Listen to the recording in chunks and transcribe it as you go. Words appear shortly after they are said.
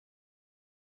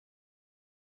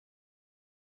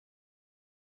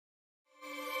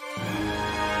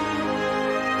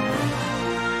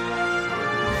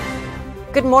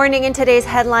Good morning. In today's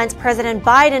headlines, President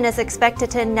Biden is expected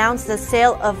to announce the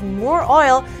sale of more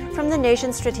oil from the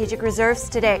nation's strategic reserves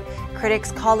today.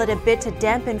 Critics call it a bid to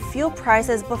dampen fuel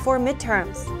prices before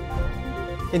midterms.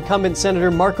 Incumbent Senator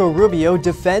Marco Rubio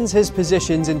defends his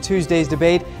positions in Tuesday's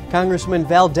debate. Congressman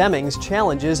Val Demings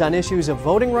challenges on issues of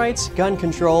voting rights, gun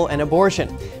control, and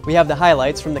abortion. We have the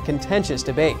highlights from the contentious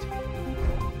debate.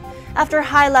 After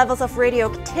high levels of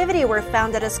radioactivity were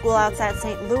found at a school outside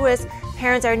St. Louis,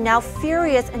 parents are now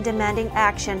furious and demanding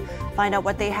action. Find out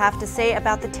what they have to say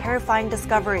about the terrifying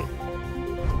discovery.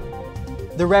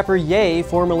 The rapper Ye,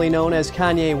 formerly known as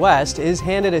Kanye West, is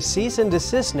handed a cease and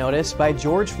desist notice by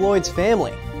George Floyd's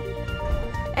family.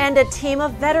 And a team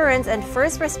of veterans and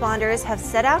first responders have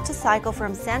set out to cycle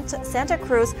from Santa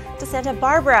Cruz to Santa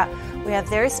Barbara. We have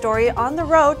their story on the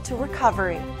road to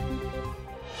recovery.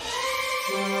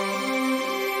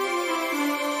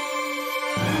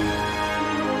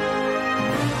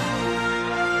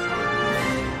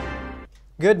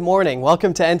 Good morning.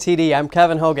 Welcome to NTD. I'm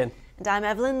Kevin Hogan. And I'm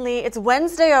Evelyn Lee. It's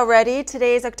Wednesday already.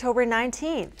 Today is October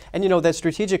 19th. And you know, that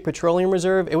Strategic Petroleum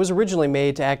Reserve, it was originally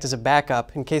made to act as a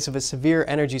backup in case of a severe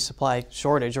energy supply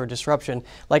shortage or disruption,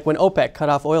 like when OPEC cut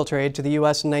off oil trade to the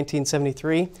U.S. in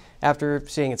 1973 after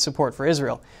seeing its support for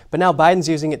Israel. But now Biden's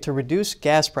using it to reduce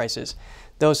gas prices.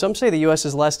 Though some say the U.S.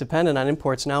 is less dependent on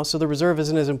imports now, so the reserve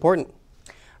isn't as important.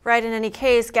 Right, in any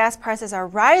case, gas prices are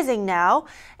rising now,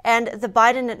 and the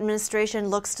Biden administration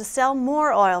looks to sell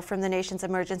more oil from the nation's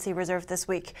emergency reserve this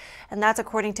week. And that's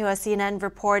according to a CNN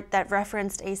report that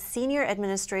referenced a senior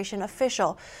administration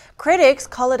official. Critics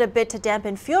call it a bid to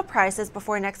dampen fuel prices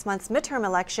before next month's midterm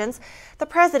elections. The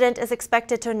president is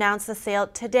expected to announce the sale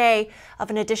today of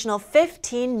an additional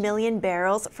 15 million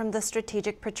barrels from the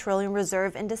Strategic Petroleum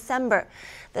Reserve in December.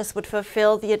 This would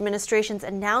fulfill the administration's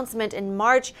announcement in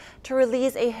March to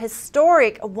release a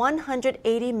historic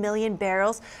 180 million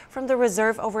barrels from the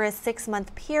reserve over a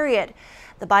 6-month period.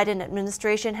 The Biden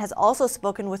administration has also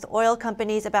spoken with oil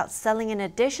companies about selling an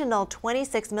additional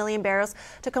 26 million barrels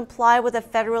to comply with a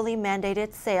federally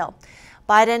mandated sale.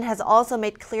 Biden has also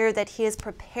made clear that he is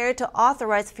prepared to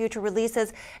authorize future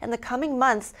releases in the coming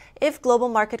months if global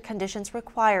market conditions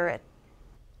require it.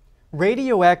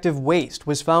 Radioactive waste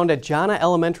was found at Jana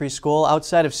Elementary School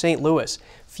outside of St. Louis.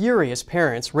 Furious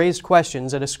parents raised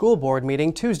questions at a school board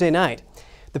meeting Tuesday night.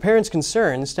 The parents'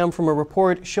 concerns stem from a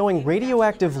report showing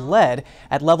radioactive lead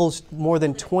at levels more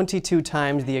than 22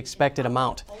 times the expected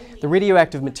amount. The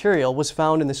radioactive material was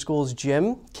found in the school's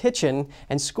gym, kitchen,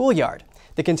 and schoolyard.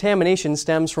 The contamination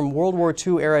stems from World War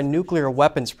II-era nuclear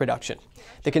weapons production.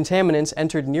 The contaminants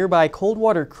entered nearby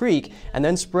Coldwater Creek and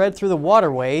then spread through the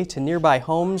waterway to nearby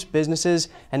homes, businesses,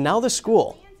 and now the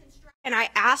school. And I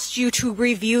asked you to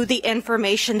review the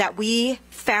information that we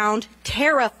found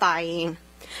terrifying.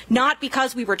 Not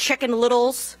because we were chicken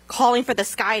littles calling for the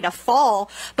sky to fall,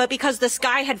 but because the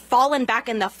sky had fallen back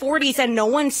in the 40s and no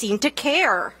one seemed to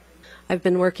care. I've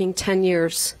been working 10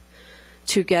 years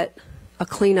to get a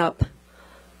cleanup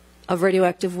of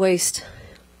radioactive waste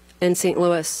in St.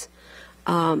 Louis.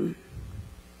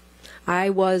 I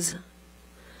was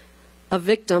a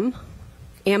victim,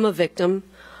 am a victim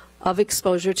of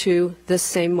exposure to this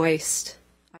same waste.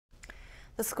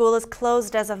 The school is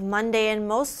closed as of Monday, and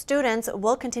most students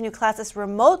will continue classes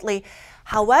remotely.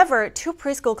 However, 2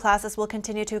 preschool classes will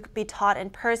continue to be taught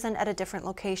in person at a different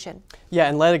location. Yeah,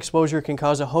 and lead exposure can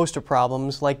cause a host of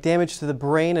problems like damage to the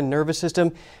brain and nervous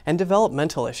system and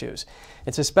developmental issues.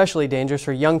 It's especially dangerous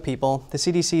for young people. The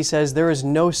CDC says there is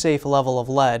no safe level of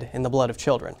lead in the blood of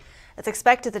children. It's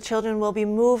expected the children will be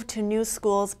moved to new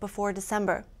schools before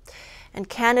December. And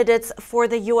candidates for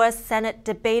the U.S. Senate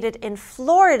debated in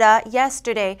Florida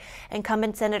yesterday.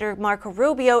 Incumbent Senator Marco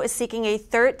Rubio is seeking a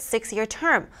third 6-year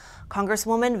term.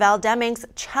 Congresswoman Val Demings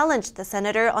challenged the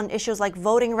senator on issues like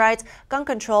voting rights, gun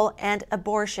control, and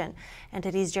abortion.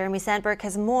 NTD's Jeremy Sandberg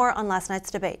has more on last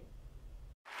night's debate.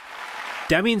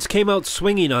 Demings came out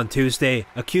swinging on Tuesday,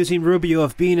 accusing Rubio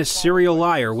of being a serial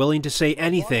liar willing to say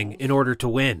anything in order to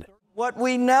win. What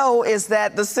we know is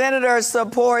that the senator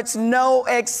supports no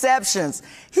exceptions.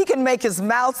 He can make his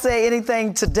mouth say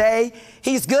anything today.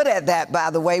 He's good at that,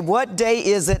 by the way. What day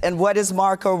is it, and what is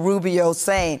Marco Rubio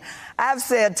saying? I've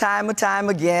said time and time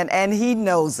again, and he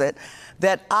knows it,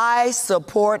 that I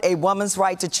support a woman's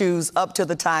right to choose up to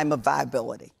the time of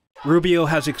viability. Rubio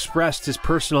has expressed his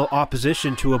personal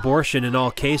opposition to abortion in all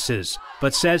cases,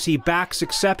 but says he backs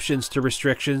exceptions to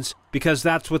restrictions because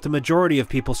that's what the majority of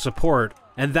people support,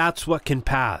 and that's what can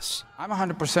pass. I'm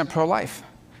 100% pro-life,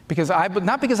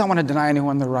 not because I want to deny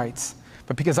anyone their rights,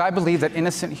 but because I believe that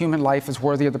innocent human life is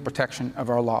worthy of the protection of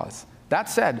our laws. That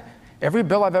said, Every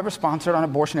bill I've ever sponsored on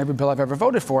abortion, every bill I've ever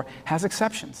voted for, has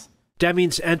exceptions.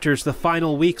 Demings enters the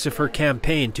final weeks of her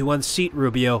campaign to unseat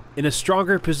Rubio in a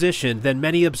stronger position than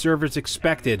many observers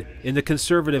expected in the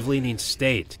conservative-leaning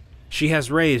state. She has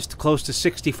raised close to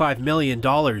 $65 million,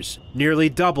 nearly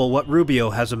double what Rubio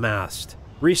has amassed.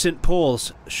 Recent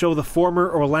polls show the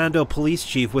former Orlando police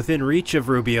chief within reach of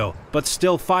Rubio, but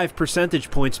still 5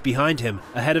 percentage points behind him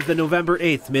ahead of the November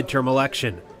 8th midterm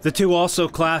election. The two also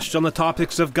clashed on the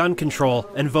topics of gun control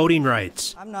and voting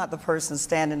rights. I'm not the person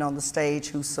standing on the stage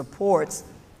who supports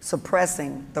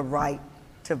suppressing the right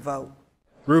to vote.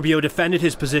 Rubio defended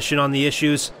his position on the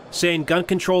issues, saying gun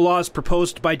control laws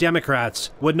proposed by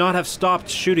Democrats would not have stopped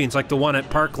shootings like the one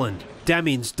at Parkland.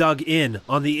 Demings dug in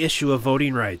on the issue of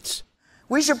voting rights.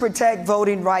 We should protect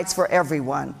voting rights for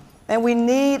everyone, and we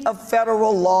need a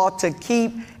federal law to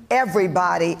keep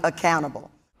everybody accountable.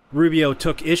 Rubio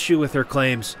took issue with her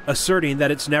claims, asserting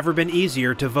that it's never been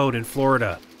easier to vote in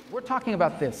Florida. We're talking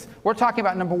about this. We're talking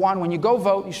about, number one, when you go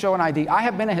vote, you show an ID. I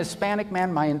have been a Hispanic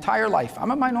man my entire life.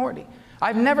 I'm a minority.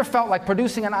 I've never felt like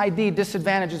producing an ID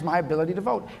disadvantages my ability to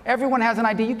vote. Everyone has an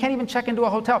ID. You can't even check into a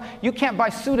hotel. You can't buy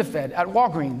Sudafed at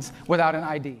Walgreens without an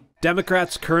ID.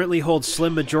 Democrats currently hold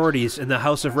slim majorities in the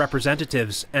House of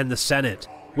Representatives and the Senate.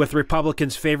 With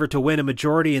Republicans favored to win a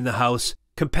majority in the House,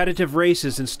 competitive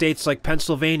races in states like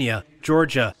Pennsylvania,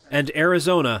 Georgia, and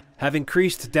Arizona have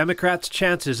increased Democrats'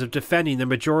 chances of defending their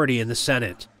majority in the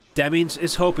Senate. Demings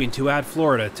is hoping to add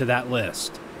Florida to that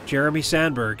list. Jeremy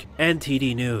Sandberg,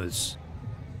 NTD News.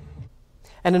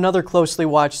 And another closely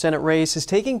watched Senate race is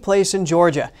taking place in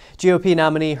Georgia. GOP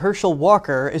nominee Herschel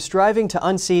Walker is striving to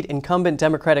unseat incumbent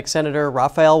Democratic Senator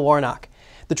Raphael Warnock.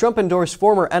 The Trump-endorsed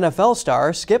former NFL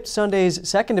star skipped Sunday's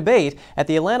second debate at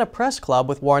the Atlanta Press Club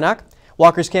with Warnock.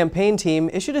 Walker's campaign team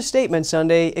issued a statement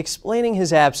Sunday explaining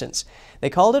his absence. They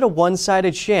called it a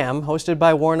one-sided sham hosted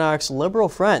by Warnock's liberal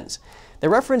friends. They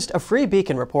referenced a Free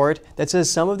Beacon report that says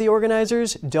some of the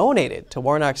organizers donated to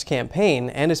Warnock's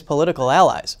campaign and his political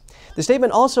allies. The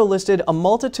statement also listed a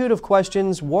multitude of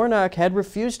questions Warnock had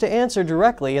refused to answer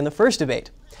directly in the first debate.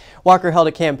 Walker held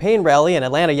a campaign rally in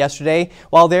Atlanta yesterday.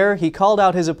 While there, he called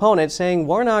out his opponent, saying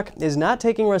Warnock is not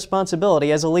taking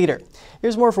responsibility as a leader.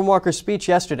 Here's more from Walker's speech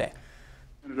yesterday.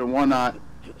 Senator Warnock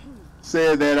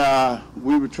said that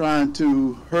we were trying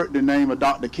to hurt the name of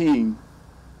Dr. King.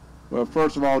 Well,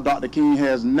 first of all, Dr. King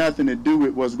has nothing to do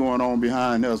with what's going on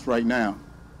behind us right now.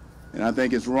 And I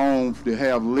think it's wrong to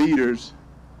have leaders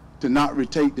to not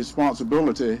retake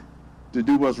responsibility to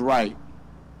do what's right.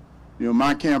 You know,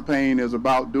 my campaign is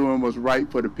about doing what's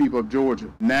right for the people of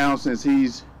Georgia. Now, since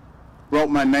he's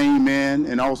brought my name in,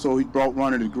 and also he brought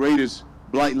one of the greatest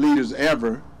black leaders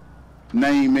ever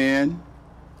name in,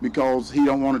 because he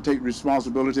don't want to take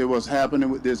responsibility of what's happening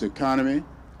with this economy,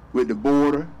 with the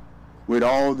border, with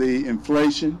all the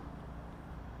inflation.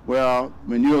 Well,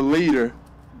 when you're a leader,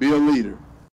 be a leader.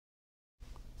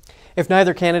 If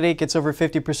neither candidate gets over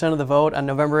 50% of the vote on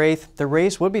November 8th, the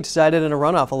race would be decided in a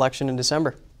runoff election in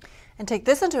December. And take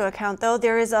this into account, though,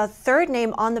 there is a third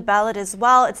name on the ballot as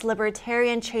well. It's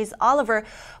Libertarian Chase Oliver.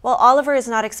 While Oliver is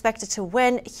not expected to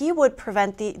win, he would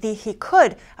prevent he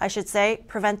could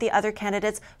prevent the other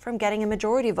candidates from getting a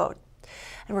majority vote.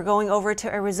 And we're going over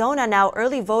to Arizona now.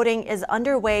 Early voting is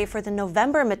underway for the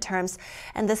November midterms,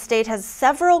 and the state has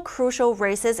several crucial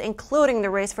races, including the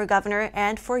race for governor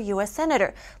and for U.S.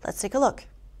 Senator. Let's take a look.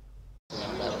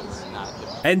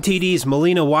 NTD's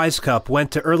Melina Wisecup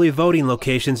went to early voting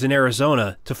locations in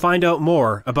Arizona to find out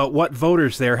more about what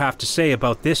voters there have to say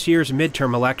about this year's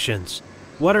midterm elections.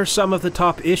 What are some of the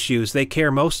top issues they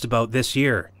care most about this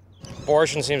year?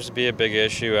 Abortion seems to be a big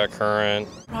issue at current.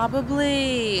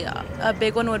 Probably a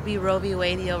big one would be Roe v.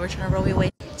 Wade, the overturn of Roe v.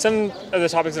 Wade. Some of the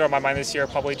topics that are on my mind this year are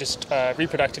probably just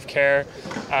reproductive care.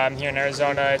 Here in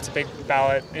Arizona, it's a big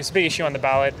ballot. It's a big issue on the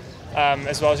ballot,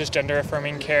 as well as just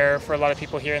gender-affirming care for a lot of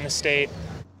people here in the state.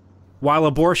 While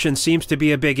abortion seems to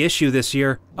be a big issue this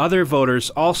year, other voters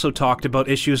also talked about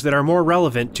issues that are more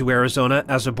relevant to Arizona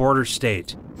as a border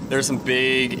state. There's some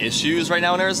big issues right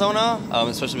now in Arizona,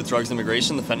 especially with drugs and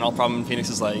immigration. The fentanyl problem in Phoenix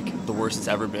is like the worst it's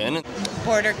ever been.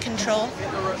 Border control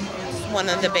is one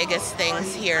of the biggest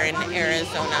things here in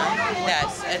Arizona.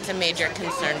 It's a major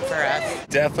concern for us.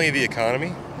 Definitely the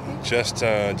economy. Just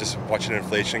watching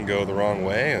inflation go the wrong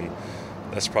way, and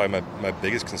that's probably my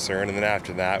biggest concern. And then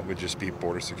after that would just be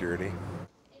border security.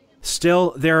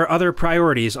 Still, there are other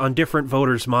priorities on different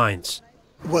voters' minds.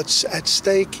 What's at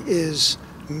stake is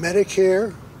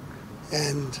Medicare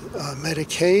and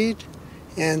Medicaid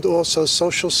and also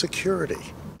Social Security.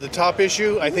 The top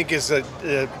issue, I think, is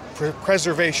the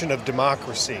preservation of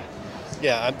democracy.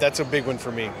 Yeah, that's a big one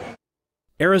for me.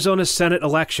 Arizona's Senate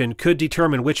election could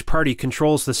determine which party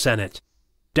controls the Senate.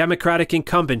 Democratic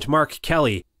incumbent Mark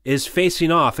Kelly is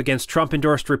facing off against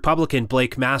Trump-endorsed Republican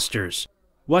Blake Masters.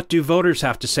 What do voters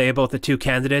have to say about the two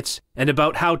candidates and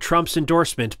about how Trump's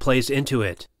endorsement plays into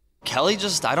it? Kelly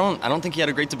I don't think he had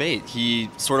a great debate. He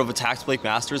sort of attacked Blake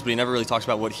Masters, but he never really talked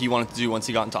about what he wanted to do once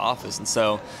he got into office. And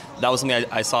so that was something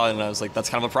I saw, and I was like, that's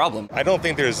kind of a problem. I don't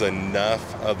think there's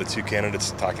enough of the two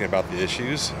candidates talking about the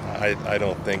issues. I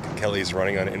don't think Kelly's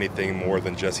running on anything more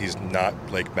than just he's not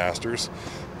Blake Masters.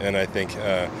 And I think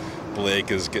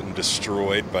Blake is getting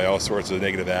destroyed by all sorts of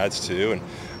negative ads too. And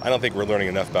I don't think we're learning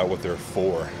enough about what they're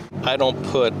for. I don't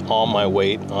put all my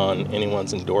weight on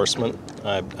anyone's endorsement.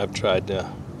 I've tried to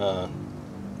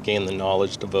gain the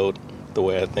knowledge to vote the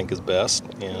way I think is best,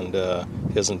 and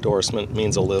his endorsement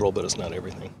means a little, but it's not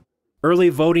everything. Early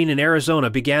voting in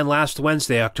Arizona began last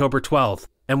Wednesday, October 12th,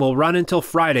 and will run until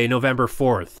Friday, November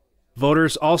 4th.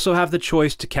 Voters also have the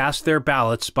choice to cast their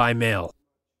ballots by mail.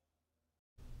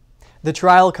 The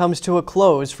trial comes to a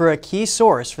close for a key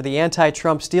source for the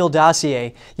anti-Trump Steele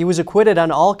dossier. He was acquitted on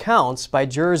all counts by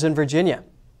jurors in Virginia.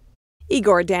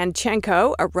 Igor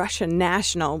Danchenko, a Russian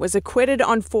national, was acquitted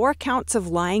on 4 counts of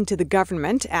lying to the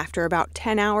government after about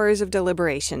 10 hours of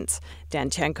deliberations.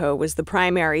 Danchenko was the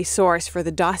primary source for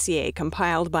the dossier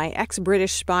compiled by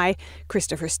ex-British spy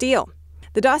Christopher Steele.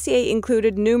 The dossier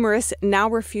included numerous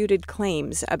now-refuted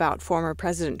claims about former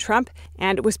President Trump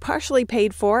and was partially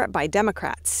paid for by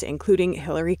Democrats, including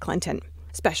Hillary Clinton.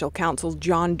 Special counsel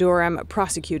John Durham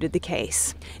prosecuted the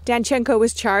case. Danchenko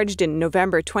was charged in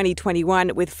November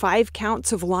 2021 with 5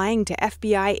 counts of lying to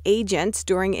FBI agents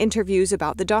during interviews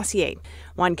about the dossier.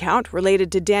 1 count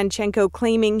related to Danchenko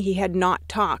claiming he had not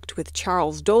talked with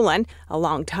Charles Dolan, a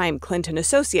longtime Clinton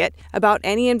associate, about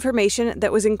any information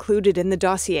that was included in the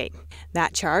dossier.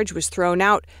 That charge was thrown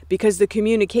out because the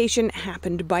communication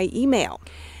happened by email.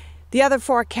 The other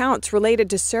 4 counts related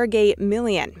to Sergei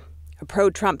Milian, a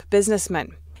pro-Trump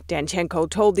businessman. Danchenko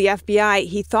told the FBI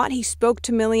he thought he spoke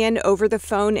to Milian over the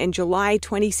phone in July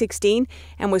 2016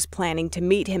 and was planning to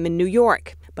meet him in New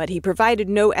York, but he provided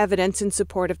no evidence in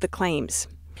support of the claims.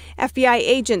 FBI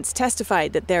agents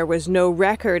testified that there was no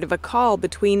record of a call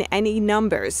between any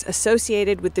numbers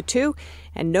associated with the two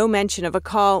and no mention of a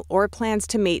call or plans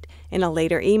to meet in a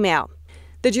later email.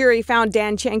 The jury found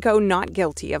Danchenko not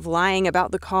guilty of lying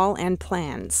about the call and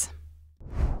plans.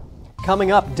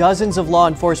 Coming up, dozens of law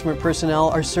enforcement personnel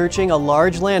are searching a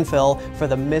large landfill for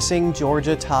the missing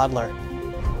Georgia toddler.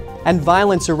 And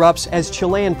violence erupts as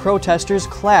Chilean protesters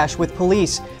clash with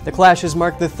police. The clashes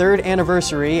mark the 3rd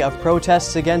anniversary of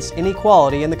protests against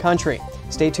inequality in the country.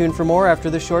 Stay tuned for more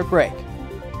after the short break.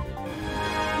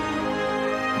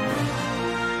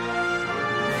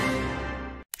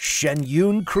 Shen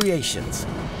Yun Creations,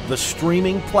 the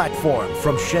streaming platform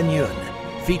from Shen Yun,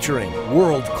 featuring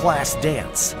world-class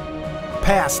dance,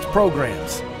 past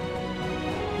programs,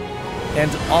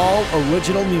 and all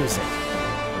original music.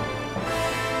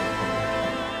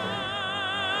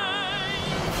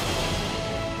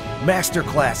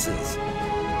 Masterclasses,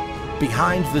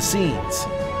 behind the scenes,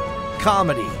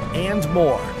 comedy, and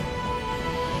more.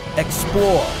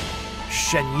 Explore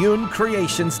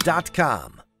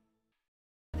ShenYunCreations.com.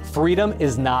 Freedom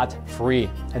is not free,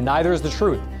 and neither is the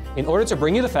truth. In order to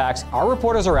bring you the facts, our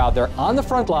reporters are out there on the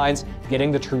front lines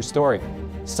getting the true story.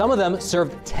 Some of them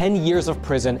served 10 years of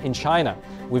prison in China.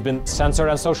 We've been censored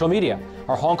on social media.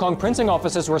 Our Hong Kong printing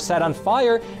offices were set on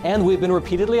fire, and we've been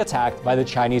repeatedly attacked by the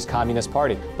Chinese Communist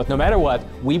Party. But no matter what,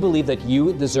 we believe that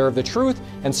you deserve the truth,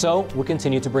 and so we'll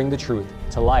continue to bring the truth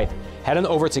to light. Head on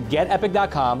over to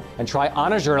getepic.com and try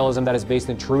honest journalism that is based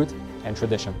in truth and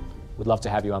tradition. We'd love to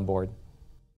have you on board.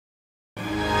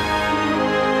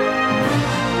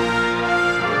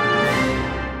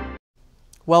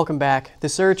 Welcome back. The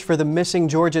search for the missing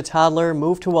Georgia toddler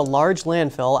moved to a large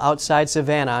landfill outside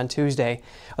Savannah on Tuesday.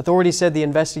 Authorities said the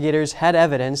investigators had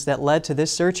evidence that led to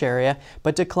this search area,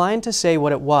 but declined to say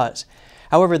what it was.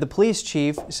 However, the police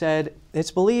chief said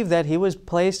it's believed that he was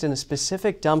placed in a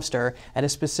specific dumpster at a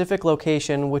specific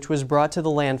location, which was brought to the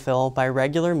landfill by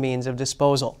regular means of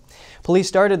disposal. Police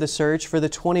started the search for the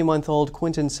 20-month-old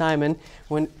Quentin Simon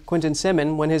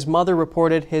when his mother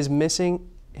reported him missing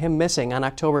on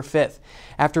October 5th.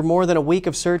 After more than a week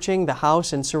of searching the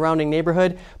house and surrounding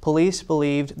neighborhood, police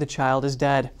believed the child is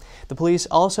dead. The police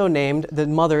also named the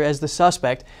mother as the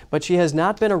suspect, but she has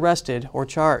not been arrested or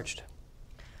charged.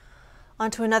 On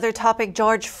to another topic.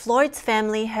 George Floyd's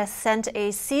family has sent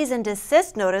a cease and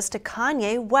desist notice to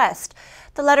Kanye West.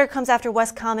 The letter comes after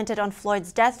West commented on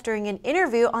Floyd's death during an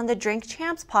interview on the Drink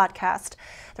Champs podcast.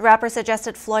 The rapper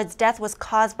suggested Floyd's death was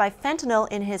caused by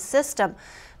fentanyl in his system.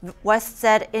 West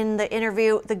said in the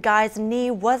interview the guy's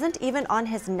knee wasn't even on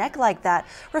his neck like that,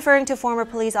 referring to former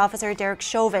police officer Derek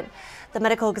Chauvin. The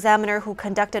medical examiner who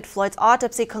conducted Floyd's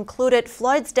autopsy concluded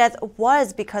Floyd's death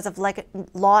was because of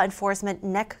law enforcement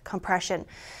neck compression.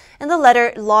 In the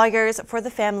letter, lawyers for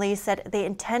the family said they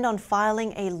intend on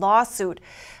filing a lawsuit.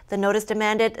 The notice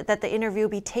demanded that the interview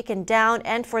be taken down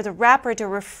and for the rapper to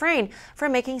refrain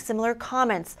from making similar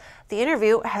comments. The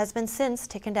interview has been since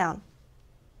taken down.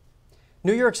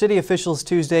 New York City officials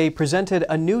Tuesday presented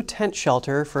a new tent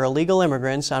shelter for illegal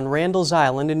immigrants on Randall's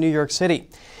Island in New York City.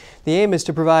 The aim is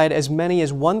to provide as many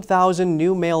as 1,000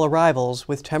 new male arrivals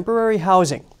with temporary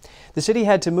housing. The city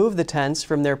had to move the tents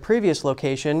from their previous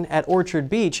location at Orchard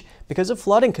Beach because of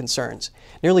flooding concerns.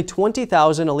 Nearly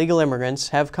 20,000 illegal immigrants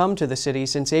have come to the city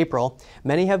since April.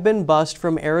 Many have been bused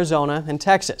from Arizona and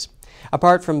Texas.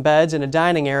 Apart from beds and a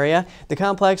dining area, the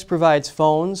complex provides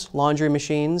phones, laundry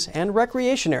machines, and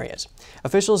recreation areas.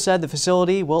 Officials said the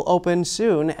facility will open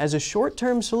soon as a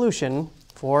short-term solution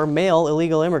for male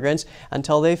illegal immigrants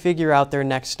until they figure out their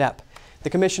next step. The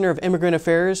Commissioner of Immigrant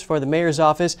Affairs for the Mayor's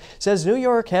Office says New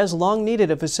York has long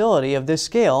needed a facility of this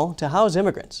scale to house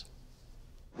immigrants.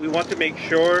 We want to make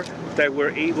sure that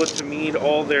we're able to meet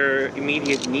all their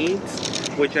immediate needs,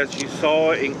 which, as you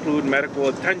saw, include medical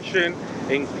attention,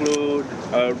 include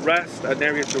rest, an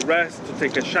area to rest, to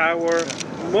take a shower.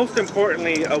 Most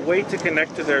importantly, a way to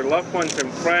connect to their loved ones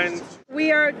and friends.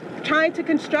 We are trying to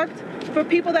construct for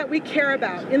people that we care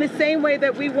about in the same way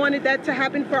that we wanted that to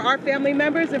happen for our family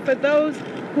members and for those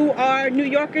who are New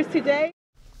Yorkers today.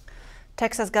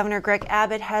 Texas Governor Greg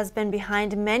Abbott has been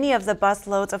behind many of the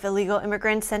busloads of illegal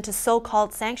immigrants sent to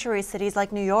so-called sanctuary cities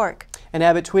like New York. And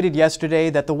Abbott tweeted yesterday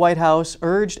that the White House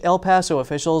urged El Paso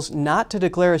officials not to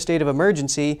declare a state of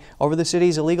emergency over the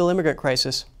city's illegal immigrant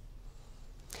crisis.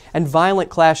 And violent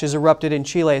clashes erupted in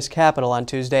Chile's capital on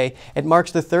Tuesday. It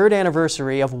marks the third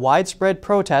anniversary of widespread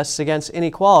protests against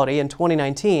inequality in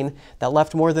 2019 that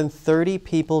left more than 30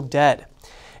 people dead.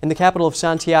 In the capital of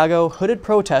Santiago, hooded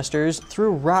protesters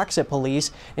threw rocks at police,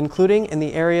 including in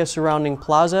the area surrounding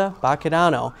Plaza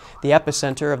Baquedano, the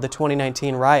epicenter of the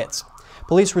 2019 riots.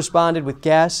 Police responded with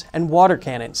gas and water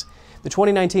cannons. The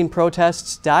 2019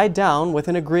 protests died down with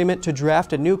an agreement to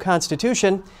draft a new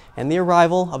constitution and the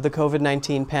arrival of the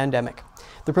COVID-19 pandemic.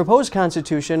 The proposed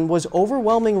constitution was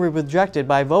overwhelmingly rejected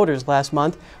by voters last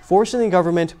month, forcing the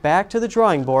government back to the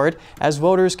drawing board as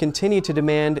voters continue to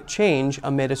demand change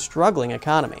amid a struggling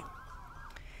economy.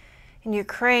 In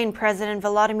Ukraine, President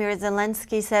Volodymyr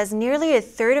Zelensky says nearly a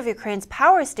third of Ukraine's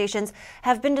power stations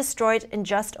have been destroyed in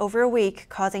just over a week,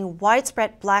 causing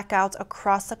widespread blackouts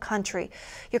across the country.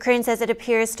 Ukraine says it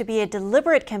appears to be a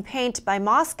deliberate campaign by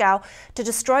Moscow to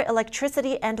destroy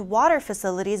electricity and water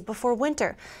facilities before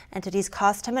winter. NTD's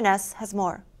Kos Temenes has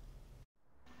more.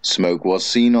 Smoke was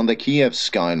seen on the Kiev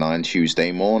skyline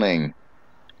Tuesday morning,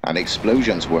 and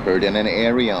explosions were heard in an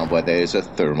area where there is a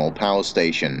thermal power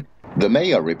station. The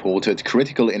mayor reported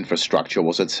critical infrastructure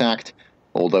was attacked,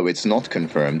 although it's not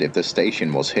confirmed if the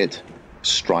station was hit.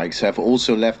 Strikes have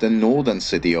also left the northern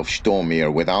city of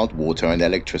Zhytomyr without water and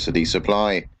electricity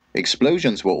supply.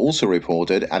 Explosions were also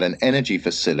reported at an energy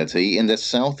facility in the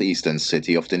southeastern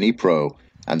city of Dnipro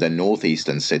and the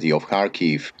northeastern city of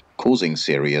Kharkiv, causing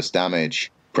serious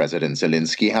damage. President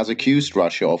Zelensky has accused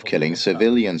Russia of killing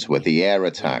civilians with the air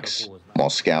attacks.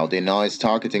 Moscow denies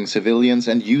targeting civilians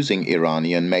and using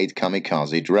Iranian-made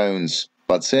kamikaze drones,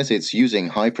 but says it's using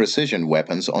high-precision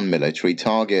weapons on military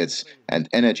targets and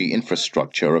energy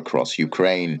infrastructure across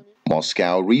Ukraine.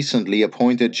 Moscow recently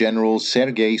appointed General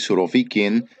Sergei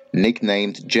Surovikin,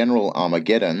 nicknamed General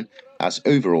Armageddon, as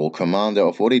overall commander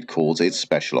of what it calls its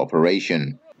special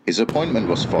operation. His appointment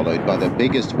was followed by the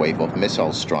biggest wave of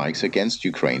missile strikes against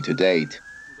Ukraine to date.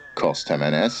 Kos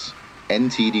Temenes,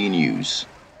 NTD News.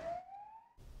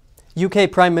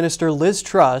 UK Prime Minister Liz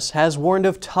Truss has warned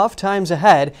of tough times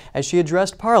ahead as she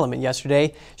addressed Parliament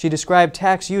yesterday. She described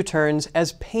tax U-turns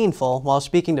as painful while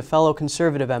speaking to fellow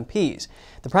Conservative MPs.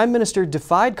 The Prime Minister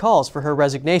defied calls for her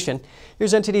resignation.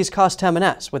 Here's NTD's Kos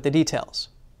Temenes with the details.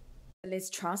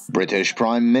 British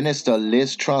Prime Minister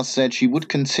Liz Truss said she would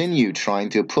continue trying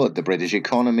to put the British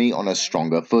economy on a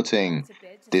stronger footing,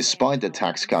 despite the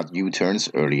tax cut U-turns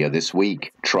earlier this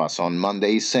week. Truss on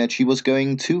Monday said she was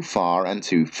going too far and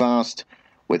too fast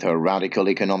with her radical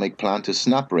economic plan to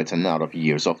snap Britain out of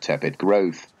years of tepid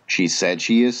growth. She said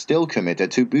she is still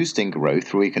committed to boosting growth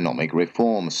through economic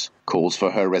reforms. Calls for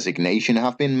her resignation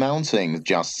have been mounting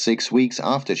just 6 weeks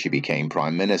after she became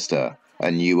Prime Minister. A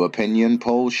new opinion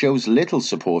poll shows little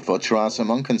support for Truss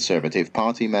among Conservative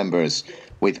Party members,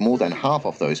 with more than half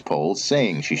of those polls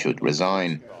saying she should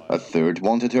resign. A third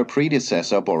wanted her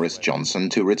predecessor Boris Johnson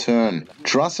to return.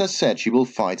 Truss has said she will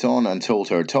fight on and told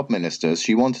her top ministers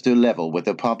she wanted to level with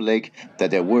the public,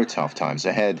 that there were tough times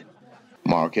ahead.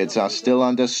 Markets are still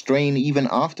under strain even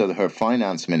after her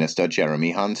finance minister Jeremy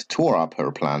Hunt tore up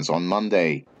her plans on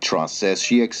Monday. Truss says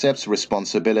she accepts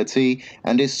responsibility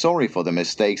and is sorry for the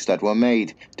mistakes that were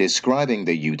made, describing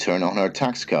the U-turn on her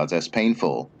tax cuts as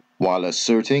painful, while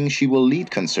asserting she will lead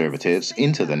Conservatives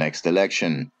into the next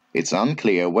election. It's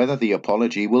unclear whether the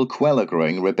apology will quell a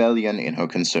growing rebellion in her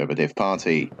Conservative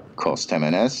Party. Cost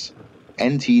MNS,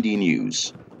 NTD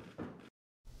News.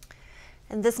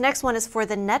 And this next one is for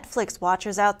the Netflix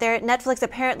watchers out there. Netflix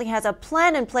apparently has a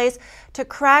plan in place to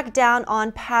crack down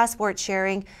on password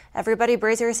sharing. Everybody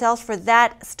brace yourselves for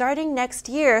that starting next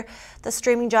year. The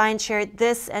streaming giant shared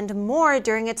this and more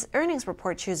during its earnings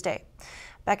report Tuesday.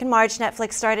 Back in March,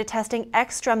 Netflix started testing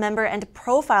extra member and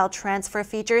profile transfer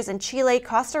features in Chile,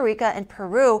 Costa Rica, and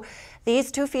Peru.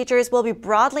 These two features will be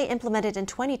broadly implemented in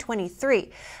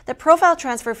 2023. The profile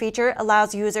transfer feature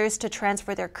allows users to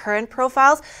transfer their current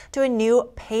profiles to a new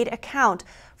paid account.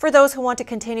 For those who want to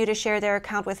continue to share their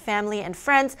account with family and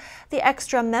friends, the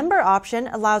extra member option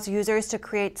allows users to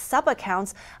create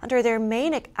sub-accounts under their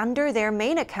main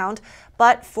account,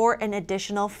 but for an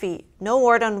additional fee. No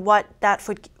word on what that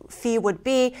fee would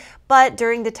be, but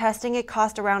during the testing it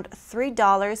cost around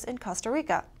 $3 in Costa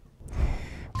Rica.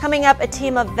 Coming up, a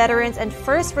team of veterans and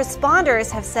first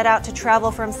responders have set out to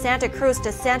travel from Santa Cruz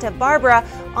to Santa Barbara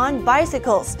on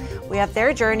bicycles. We have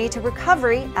their journey to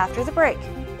recovery after the break.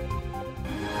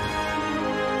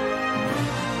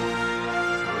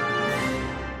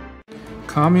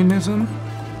 Communism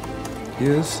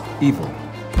is evil.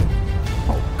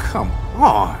 Oh, come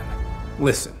on.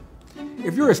 Listen,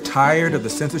 if you're as tired of the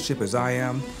censorship as I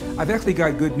am, I've actually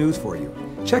got good news for you.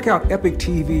 Check out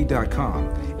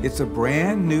epictv.com. It's a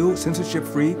brand new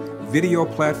censorship-free video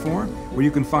platform where you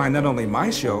can find not only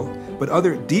my show, but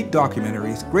other deep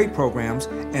documentaries, great programs,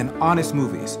 and honest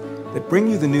movies that bring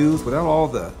you the news without all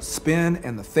the spin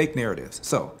and the fake narratives.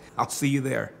 So, I'll see you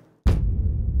there.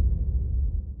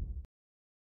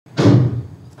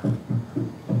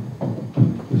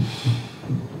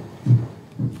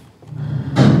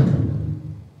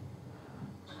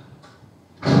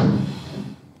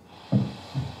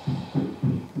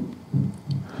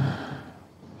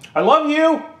 I love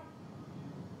you!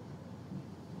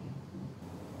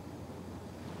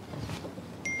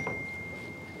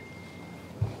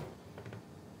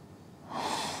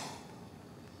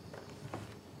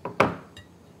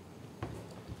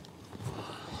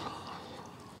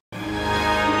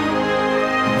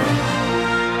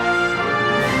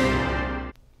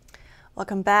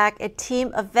 Welcome back. A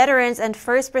team of veterans and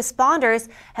first responders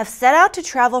have set out to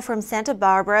travel from Santa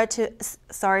Cruz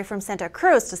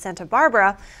to Santa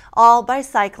Barbara, all by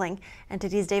cycling.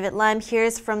 NTD's David Lam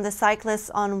hears from the cyclists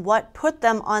on what put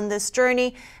them on this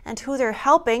journey and who they're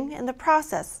helping in the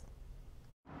process.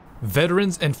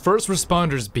 Veterans and first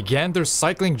responders began their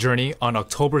cycling journey on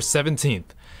October 17th.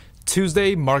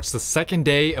 Tuesday marks the second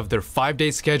day of their 5-day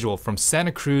schedule from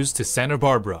Santa Cruz to Santa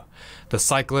Barbara. The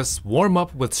cyclists warm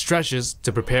up with stretches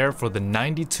to prepare for the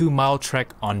 92-mile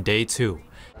trek on day 2.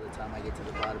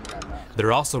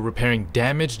 They're also repairing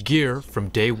damaged gear from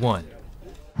day 1.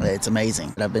 It's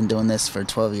amazing. I've been doing this for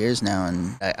 12 years now,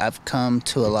 and I've come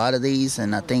to a lot of these,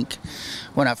 and I think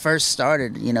when I first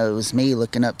started, it was me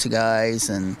looking up to guys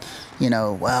and,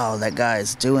 wow, that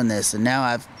guy's doing this, and now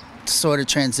I've sort of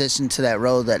transitioned to that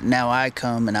role that now I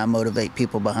come and I motivate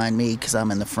people behind me because I'm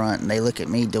in the front, and they look at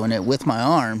me doing it with my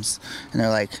arms, and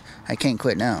they're like, I can't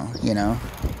quit now,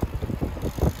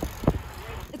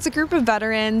 It's a group of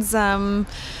veterans.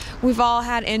 We've all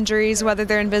had injuries, whether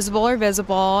they're invisible or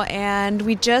visible, and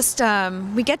we just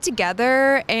we get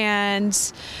together and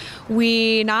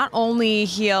we not only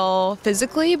heal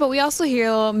physically, but we also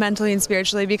heal mentally and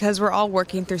spiritually because we're all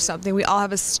working through something. We all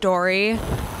have a story.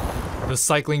 The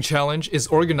cycling challenge is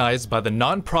organized by the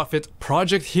nonprofit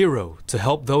Project Hero to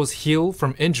help those heal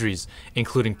from injuries,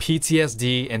 including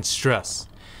PTSD and stress.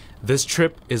 This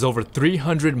trip is over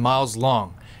 300 miles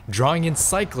long, drawing in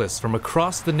cyclists from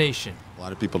across the nation. A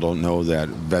lot of people don't know that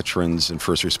veterans and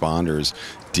first responders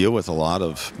deal with a lot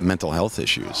of mental health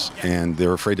issues, and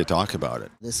they're afraid to talk about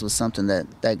it. This was something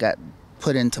that got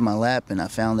put into my lap, and I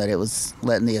found that it was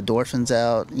letting the endorphins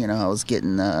out. I was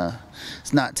getting,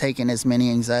 not taking as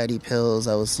many anxiety pills.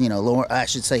 I was,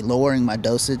 lowering my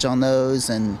dosage on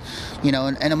those, and,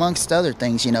 and amongst other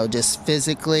things, just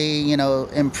physically,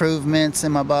 improvements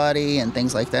in my body and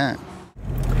things like that.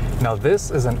 Now this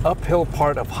is an uphill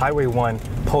part of Highway 1,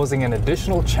 posing an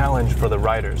additional challenge for the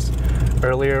riders.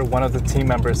 Earlier, one of the team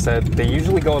members said they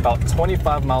usually go about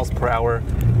 25 miles per hour,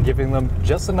 giving them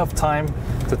just enough time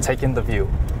to take in the view.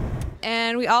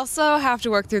 And we also have to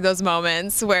work through those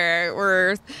moments where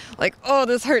we're like, oh,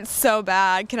 this hurts so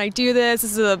bad. Can I do this?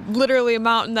 This is literally a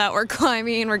mountain that we're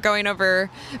climbing. We're going over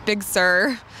Big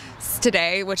Sur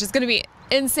today, which is going to be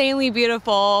insanely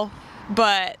beautiful,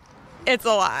 but it's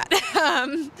a lot.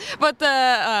 But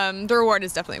the reward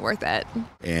is definitely worth it.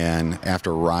 And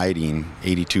after riding,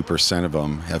 82% of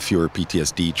them have fewer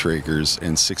PTSD triggers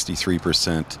and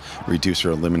 63% reduce or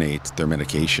eliminate their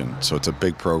medication. So it's a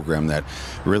big program that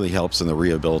really helps in the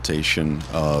rehabilitation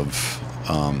of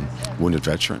wounded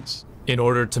veterans. In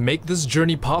order to make this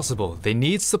journey possible, they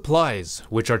need supplies,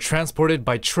 which are transported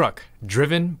by truck,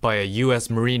 driven by a U.S.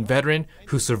 Marine veteran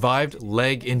who survived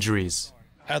leg injuries.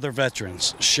 Other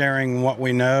veterans, sharing what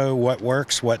we know, what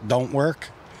works, what don't work,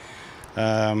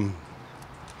 and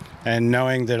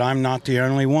knowing that I'm not the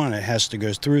only one that has to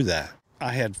go through that.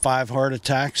 I had 5 heart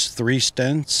attacks, 3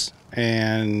 stents,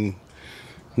 and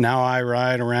now I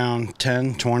ride around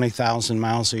 10, 20,000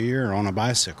 miles a year on a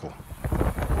bicycle.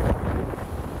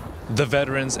 The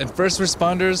veterans and first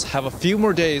responders have a few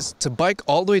more days to bike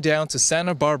all the way down to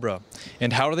Santa Barbara.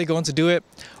 And how are they going to do it?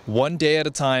 One day at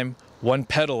a time, one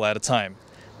pedal at a time.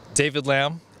 David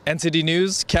Lamb, NTD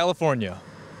News, California.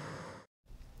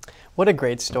 What a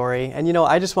great story. And you know,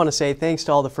 I just want to say thanks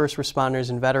to all the first responders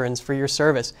and veterans for your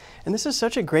service. And this is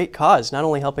such a great cause, not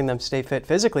only helping them stay fit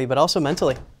physically, but also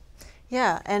mentally.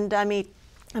 Yeah, and I mean,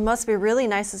 it must be really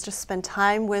nice to just spend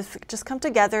time with, just come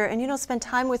together and, you know, spend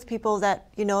time with people that,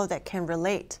 you know, that can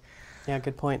relate. Yeah,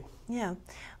 good point. Yeah.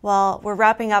 Well, we're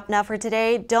wrapping up now for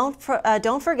today. Don't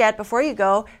forget, before you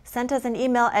go, send us an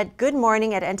email at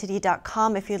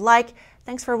goodmorning@ntd.com if you'd like.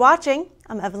 Thanks for watching.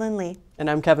 I'm Evelyn Lee. And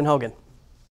I'm Kevin Hogan.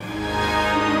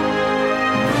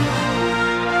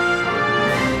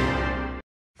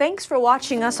 Thanks for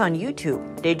watching us on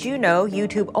YouTube. Did you know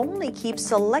YouTube only keeps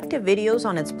selective videos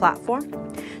on its platform?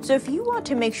 So if you want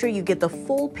to make sure you get the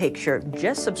full picture,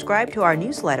 just subscribe to our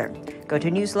newsletter. Go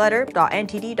to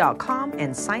newsletter.ntd.com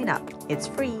and sign up. It's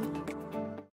free.